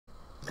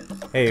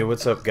Hey,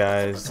 what's up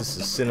guys? This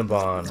is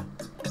Cinnabon,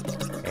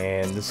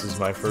 and this is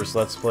my first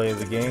Let's Play of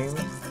the game,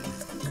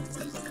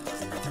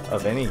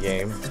 of any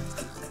game,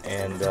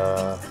 and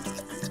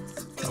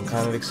I'm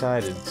kind of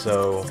excited.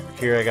 So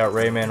here I got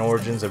Rayman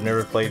Origins. I've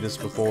never played this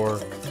before,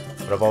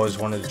 but I've always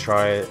wanted to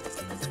try it,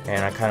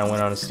 and I kind of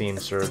went on a Steam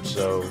search,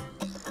 so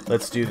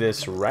let's do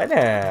this right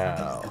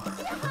now.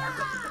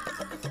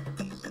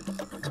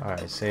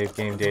 Alright, save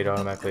game date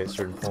automatically at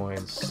certain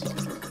points.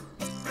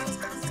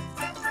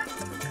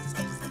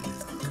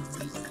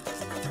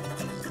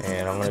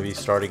 And I'm going to be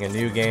starting a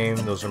new game.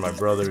 Those are my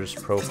brother's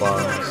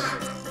profiles.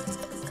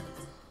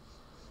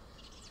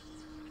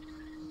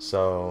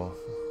 So,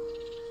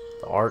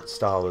 the art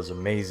style is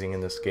amazing in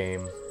this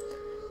game.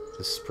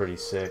 This is pretty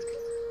sick.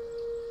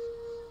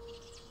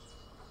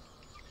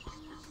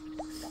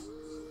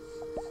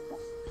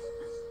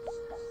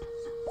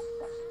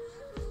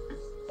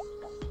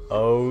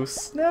 Oh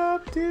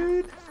snap,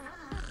 dude!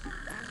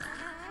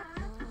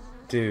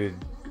 Dude.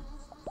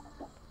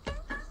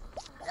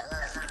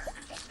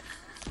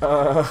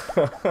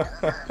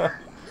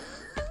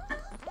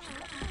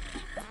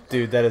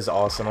 Dude, that is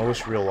awesome. I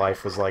wish real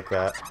life was like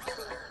that.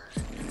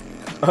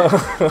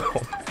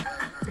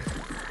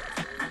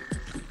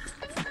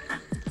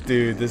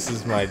 Dude, this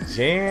is my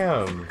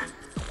jam.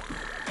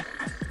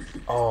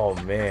 Oh,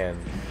 man.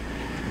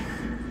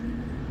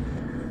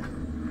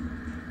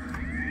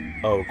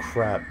 Oh,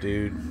 crap,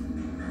 dude.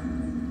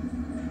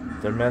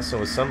 They're messing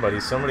with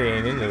somebody. Somebody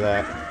ain't into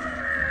that.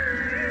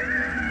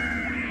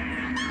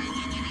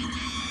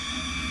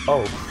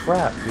 Oh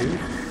crap, dude.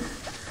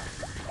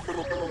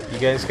 You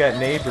guys got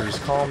neighbors,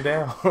 calm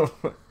down.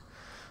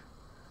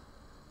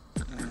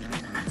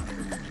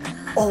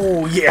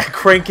 Oh yeah,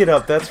 crank it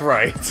up, that's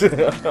right.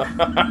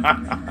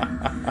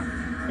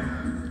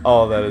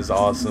 Oh, that is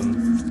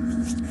awesome.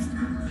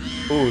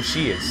 Ooh,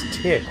 she is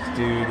ticked,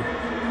 dude.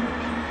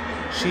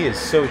 She is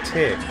so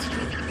ticked.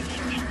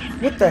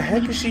 What the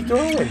heck is she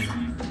throwing?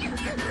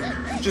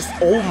 Just,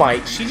 oh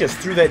my, she just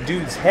threw that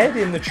dude's head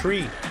in the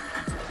tree.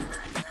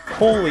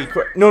 Holy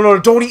crap. No, no,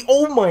 don't eat.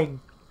 Oh my.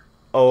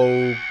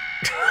 Oh.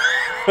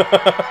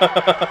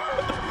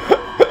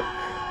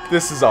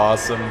 This is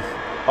awesome.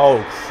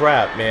 Oh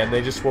crap, man.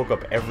 They just woke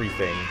up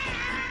everything.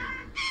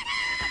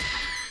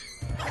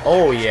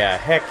 Oh yeah.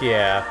 Heck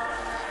yeah.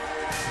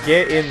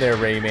 Get in there,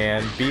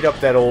 Rayman. Beat up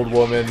that old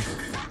woman.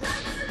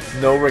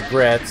 No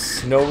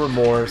regrets. No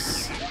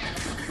remorse.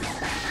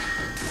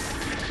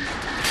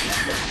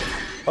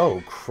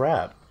 Oh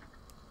crap.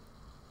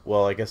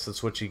 Well, I guess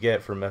that's what you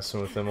get for messing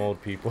with them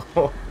old people.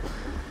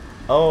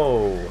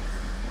 Oh.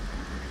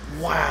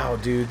 Wow,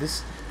 dude,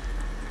 this...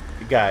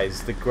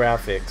 Guys, the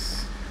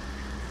graphics,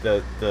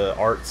 the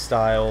art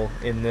style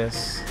in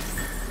this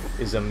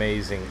is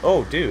amazing.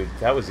 Oh, dude,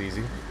 that was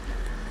easy.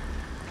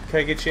 Can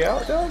I get you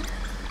out, dog?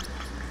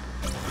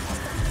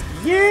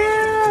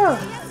 Yeah!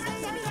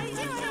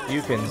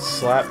 You can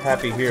slap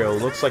Happy Hero.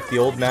 Looks like the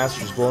old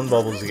master's blown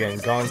bubbles again.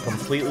 Gone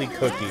completely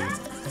cookie.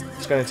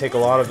 It's gonna take a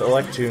lot of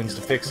Electoons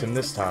to fix him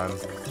this time.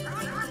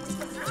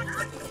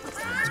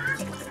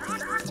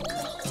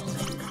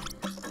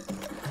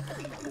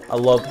 I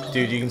love,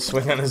 dude, you can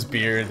swing on his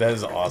beard. That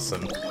is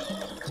awesome.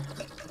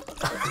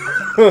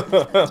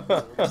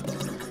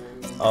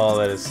 Oh,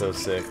 that is so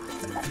sick.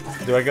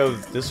 Do I go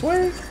this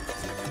way?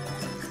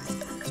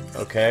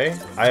 Okay.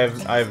 I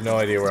have no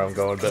idea where I'm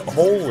going, but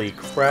holy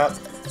crap.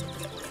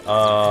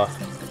 I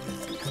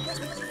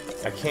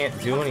can't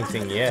do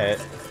anything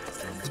yet.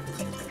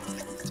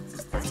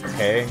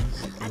 Okay,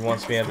 he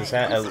wants me at this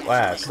at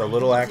last. A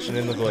little action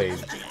in the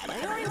glade.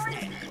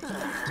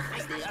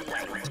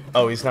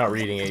 Oh, he's not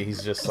reading it.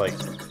 He's just like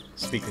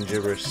speaking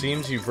gibberish.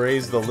 Seems you've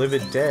raised the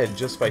livid dead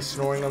just by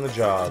snoring on the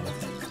job.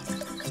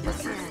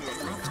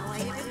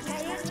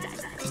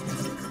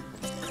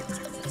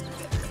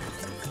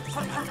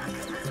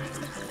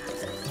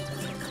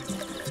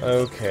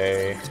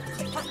 Okay.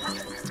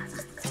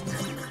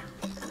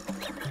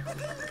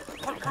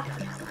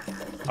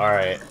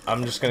 Alright,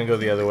 I'm just gonna go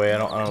the other way. I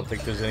don't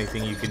think there's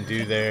anything you can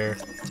do there.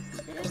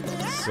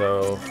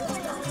 So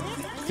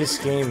this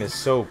game is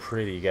so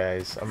pretty,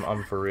 guys.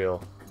 I'm for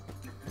real.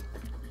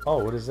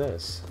 Oh, what is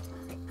this?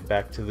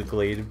 Back to the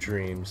Glade of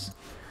Dreams.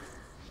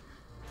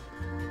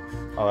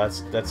 Oh,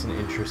 that's an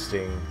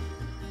interesting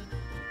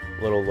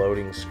little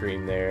loading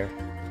screen there.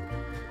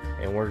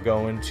 And we're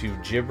going to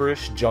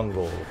Gibberish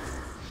Jungle.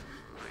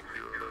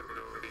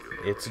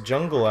 It's a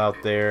jungle out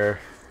there.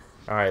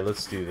 Alright,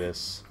 let's do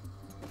this.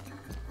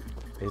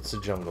 It's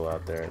a jungle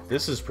out there.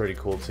 This is pretty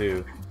cool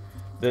too.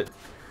 The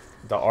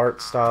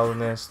art style in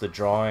this, the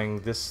drawing,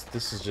 this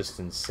is just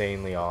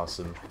insanely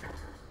awesome.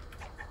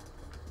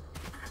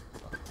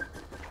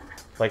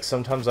 Like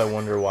sometimes I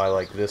wonder why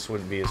like this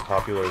wouldn't be as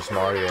popular as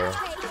Mario.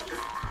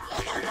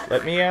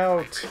 Let me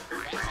out.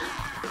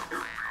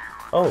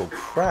 Oh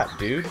crap,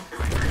 dude.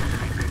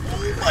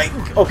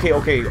 Like okay,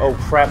 oh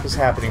crap is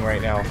happening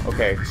right now.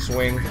 Okay,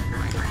 swing.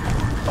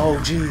 Oh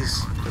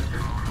jeez.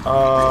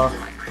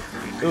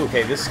 Ooh,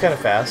 okay, this is kind of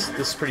fast.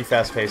 This is pretty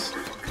fast paced.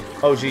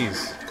 Oh,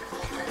 jeez.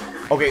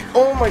 Okay,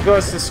 oh my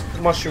gosh, this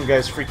mushroom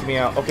guy's freaking me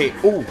out. Okay,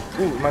 ooh,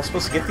 am I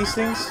supposed to get these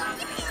things?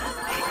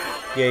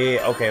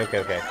 Yeah, okay.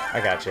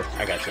 I got you.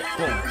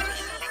 Boom.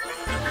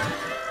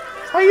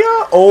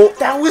 Hiya! Oh,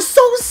 that was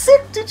so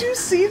sick! Did you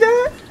see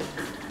that?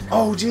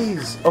 Oh,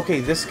 jeez. Okay,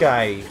 this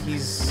guy,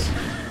 he's...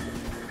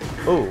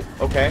 Oh,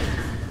 okay.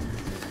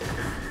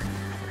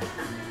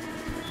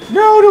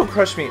 No, don't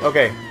crush me.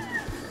 Okay.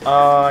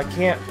 I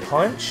can't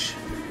punch?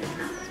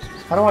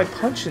 How do I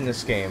punch in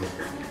this game?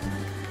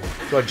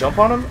 Do I jump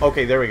on him?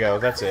 Okay, there we go.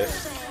 That's it.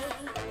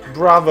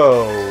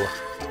 Bravo!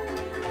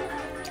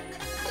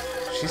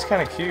 She's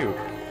kind of cute.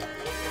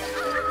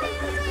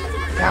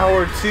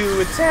 Power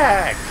 2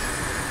 attack!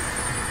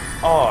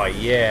 Oh,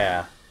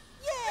 yeah.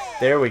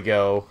 There we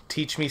go.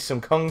 Teach me some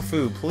kung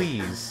fu,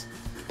 please.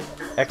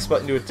 X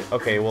button to it.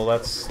 Okay, well,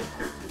 that's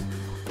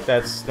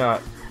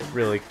not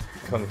really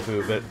kung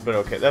fu, but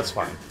okay, that's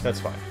fine. That's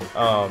fine.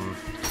 Oh,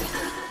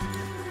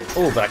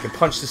 but I can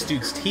punch this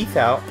dude's teeth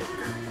out.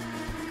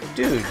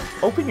 Dude,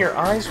 open your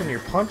eyes when you're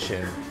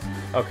punching.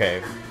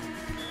 Okay.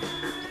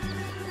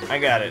 I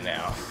got it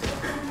now.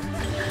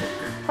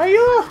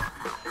 Hiya!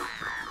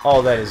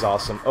 Oh, that is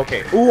awesome.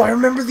 Okay. Ooh, I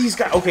remember these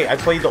guys. Okay, I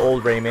played the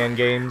old Rayman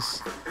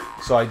games,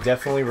 so I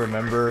definitely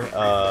remember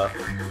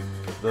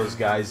those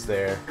guys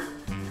there.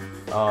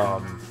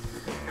 Punch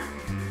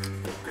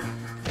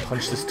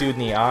this dude in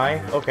the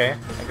eye. Okay,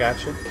 I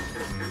got you.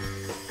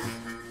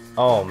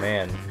 Oh,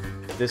 man.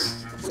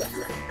 This...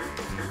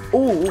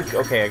 Ooh,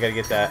 okay, I gotta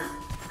get that.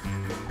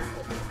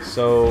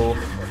 So...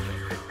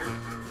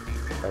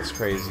 That's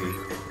crazy.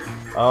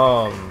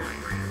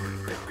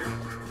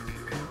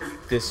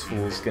 This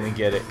fool's gonna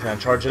get it. Can I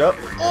charge it up?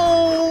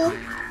 Oh!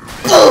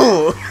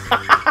 Oh!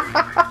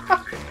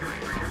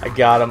 I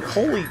got him.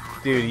 Holy...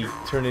 Dude, he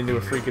turned into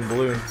a freaking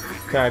balloon.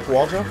 Can I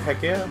wall jump?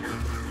 Heck yeah.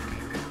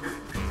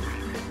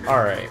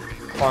 Alright.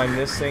 Climb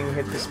this thing,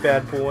 hit this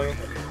bad boy.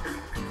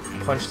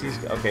 Punch these...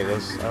 Okay,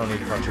 those... I don't need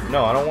to punch them.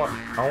 No, I don't want...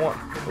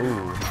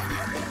 Ooh.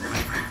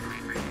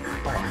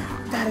 Oh,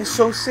 that is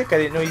so sick. I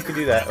didn't know you could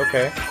do that.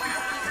 Okay.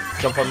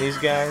 Jump on these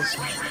guys.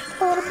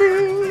 Bada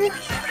bing!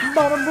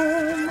 Bada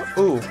boom!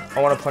 Ooh,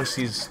 I want to punch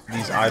these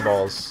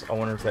eyeballs. I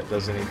wonder if that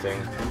does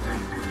anything.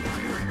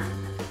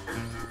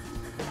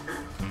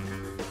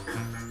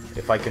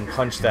 If I can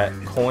punch that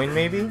coin,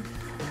 maybe?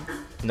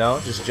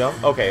 No, just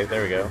jump? Okay,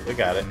 there we go. We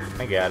got it.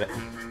 I got it.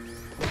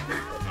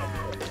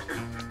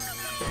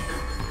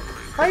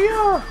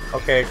 Hiya!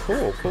 Okay,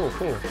 cool.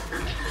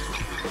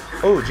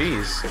 Oh,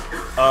 jeez.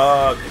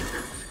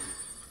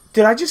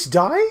 Did I just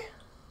die?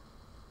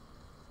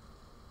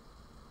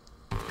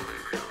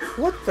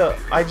 What the?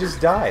 I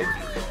just died.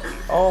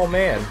 Oh,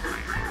 man.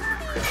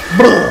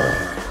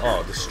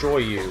 Oh, destroy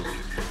you.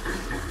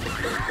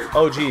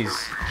 Oh, jeez.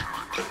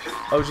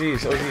 Oh,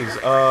 jeez.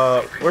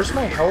 Where's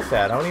my health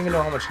at? I don't even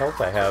know how much health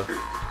I have.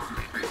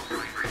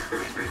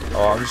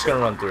 Oh, I'm just gonna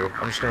run through.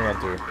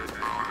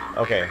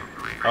 Okay.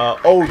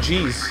 Oh,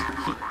 jeez.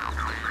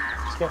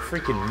 He's got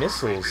freaking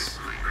missiles.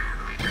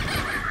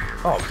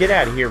 Oh, get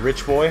out of here,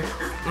 rich boy.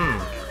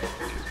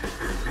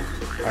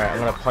 Alright, I'm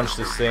gonna punch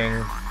this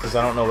thing, because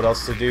I don't know what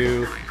else to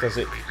do, because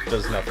it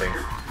does nothing.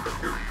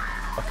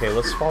 Okay,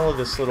 let's follow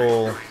this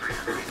little...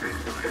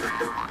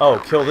 Oh,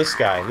 kill this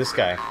guy.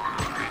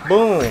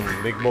 Boom,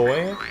 big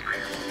boy.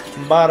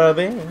 Bada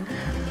bing.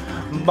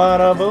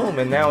 Bada boom.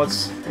 And now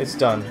it's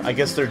done. I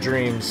guess their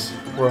dreams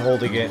were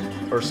holding it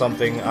or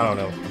something. I don't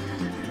know.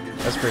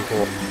 That's pretty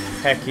cool.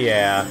 Heck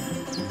yeah.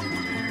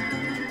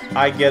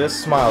 I get a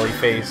smiley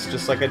face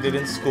just like I did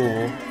in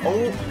school.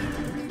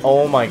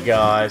 Oh my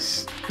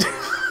gosh.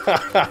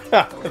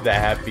 the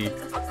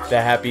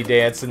happy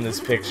dance in this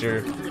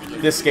picture.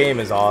 This game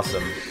is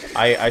awesome.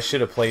 I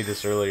should have played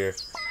this earlier.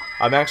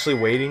 I'm actually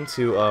waiting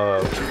to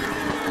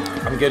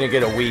I'm gonna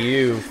get a Wii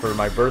U for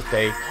my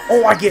birthday.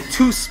 Oh, I get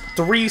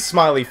 3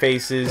 smiley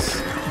faces.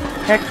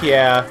 Heck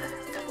yeah.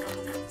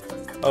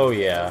 Oh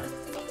yeah.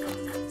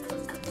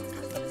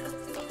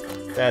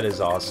 That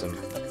is awesome.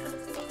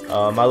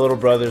 My little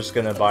brother's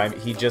gonna buy me.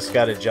 He just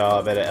got a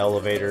job at an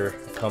elevator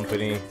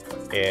company,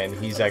 and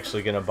he's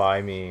actually gonna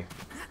buy me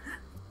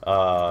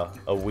a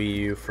Wii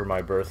U for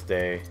my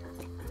birthday.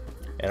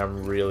 And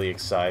I'm really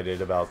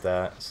excited about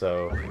that.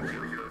 So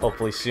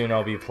hopefully soon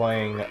I'll be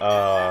playing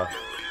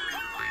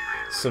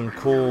some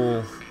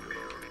cool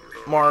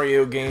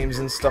Mario games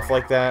and stuff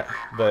like that,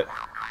 but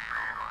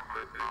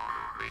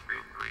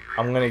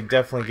I'm gonna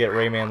definitely get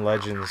Rayman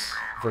Legends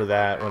for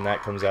that when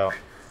that comes out.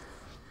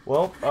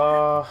 Well,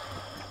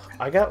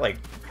 I got like...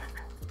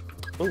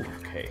 Ooh,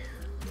 okay.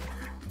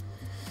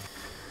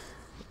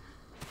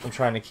 I'm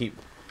trying to keep...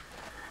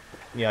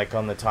 Yeah, like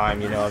on the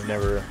time, you know, I've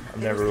never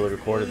really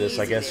recorded this.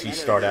 I guess you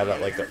start out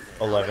at like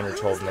 11 or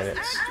 12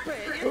 minutes.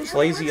 Those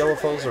lazy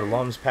LFOs are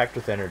lungs packed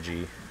with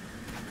energy.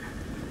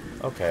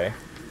 Okay.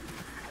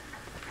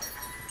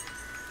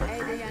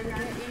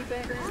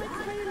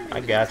 I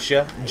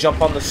gotcha.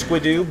 Jump on the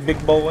squidoo,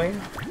 big boy,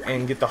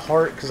 and get the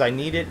heart because I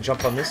need it.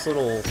 Jump on this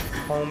little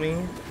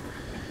homie.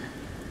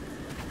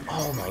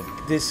 Oh my,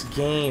 this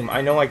game. I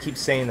know I keep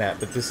saying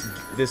that, but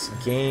this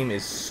game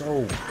is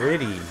so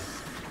pretty.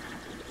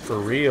 for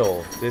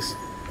real. This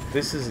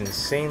is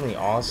insanely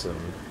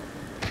awesome.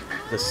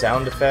 The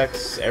sound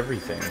effects,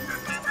 everything.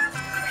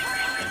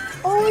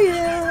 Oh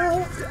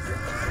yeah.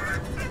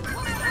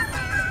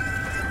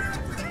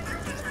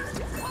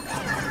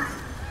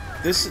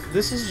 This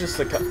is just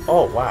like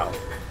oh wow.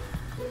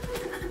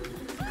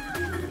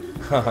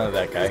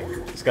 That guy.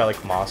 He's got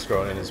like moss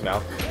growing in his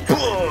mouth.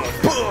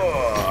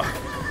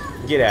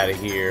 Get out of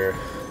here.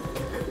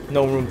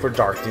 No room for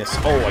darkness.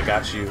 Oh, I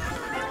got you.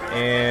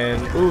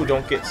 And ooh,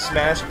 don't get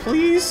smashed,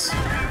 please.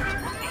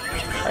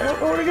 I don't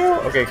know where to go.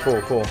 Okay,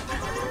 cool, cool.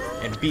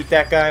 And beat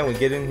that guy when we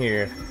get in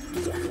here.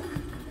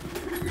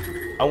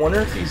 I wonder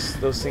if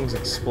those things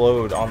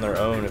explode on their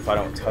own if I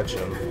don't touch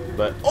them.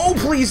 But oh,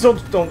 please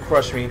don't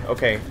crush me.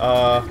 Okay.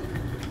 Oh,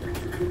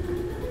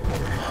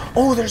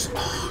 there's.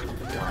 Oh,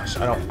 gosh,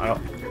 I don't know.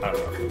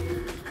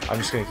 I'm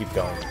just gonna keep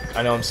going.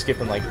 I know I'm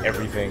skipping like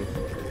everything.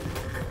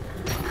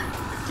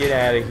 Get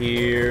out of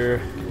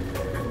here.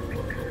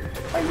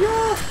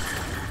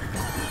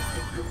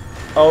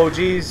 Oh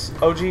jeez.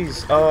 Oh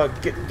jeez.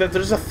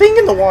 There's a thing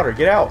in the water.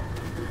 Get out.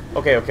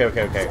 Okay.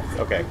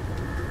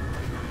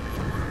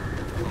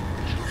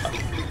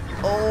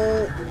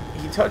 Oh,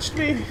 he touched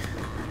me.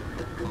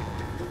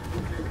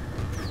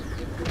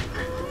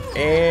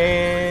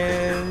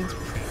 And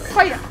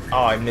fire.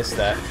 Oh, I missed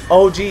that.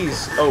 Oh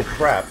jeez. Oh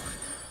crap.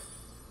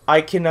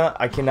 I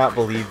cannot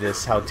believe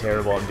this. How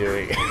terrible I'm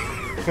doing.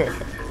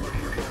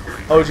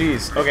 Oh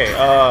jeez. Okay.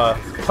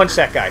 Punch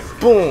that guy.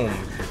 Boom.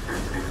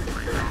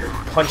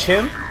 Punch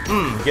him.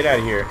 Get out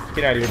of here.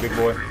 Get out of here, big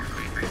boy.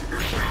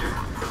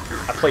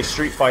 I play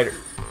Street Fighter.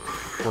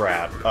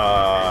 Crap.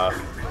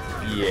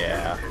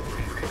 Yeah.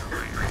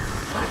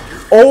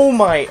 Oh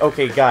my.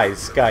 Okay,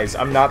 guys,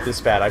 I'm not this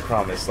bad. I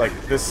promise. Like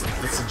this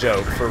is a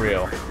joke for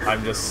real.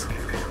 I'm just.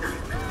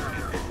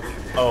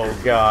 Oh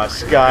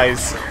gosh,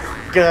 guys.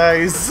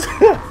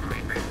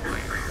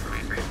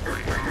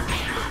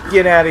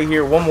 Get out of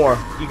here. One more.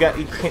 You can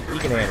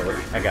handle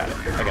it. I got it.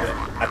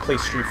 I play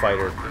Street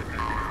Fighter.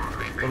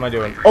 What am I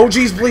doing? Oh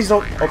jeez, please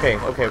don't. Okay.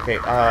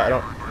 I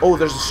don't. Oh,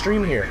 there's a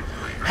stream here.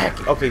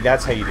 Heck. Okay,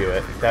 that's how you do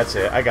it. That's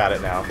it. I got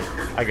it now.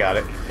 I got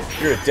it.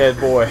 You're a dead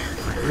boy.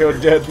 You're a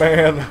dead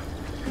man.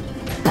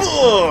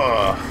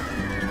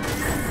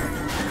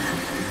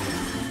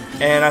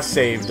 And I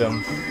saved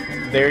him.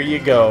 There you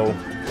go.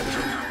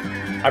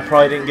 I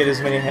probably didn't get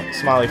as many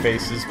smiley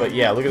faces, but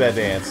yeah, look at that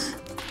dance.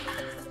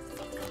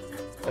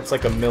 That's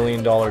like $1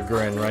 million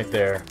grin right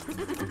there.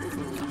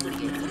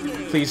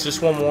 Please,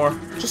 just one more.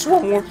 Just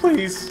one more,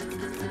 please.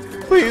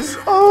 Please.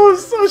 Oh,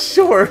 so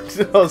short.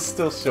 Oh,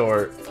 still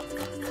short.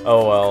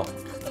 Oh, well.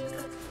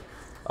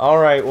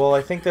 Alright, well,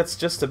 I think that's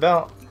just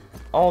about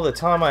all the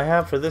time I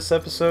have for this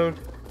episode.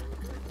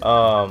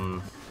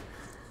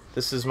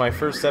 This is my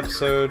first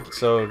episode,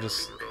 so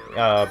just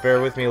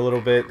bear with me a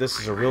little bit. This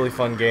is a really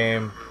fun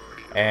game,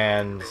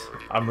 and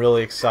I'm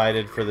really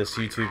excited for this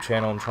YouTube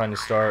channel I'm trying to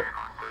start.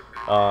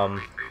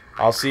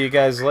 I'll see you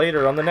guys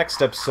later on the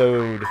next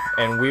episode,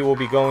 and we will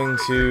be going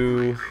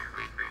to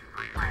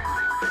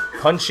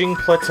Punching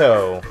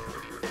Plateau.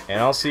 And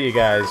I'll see you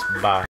guys. Bye.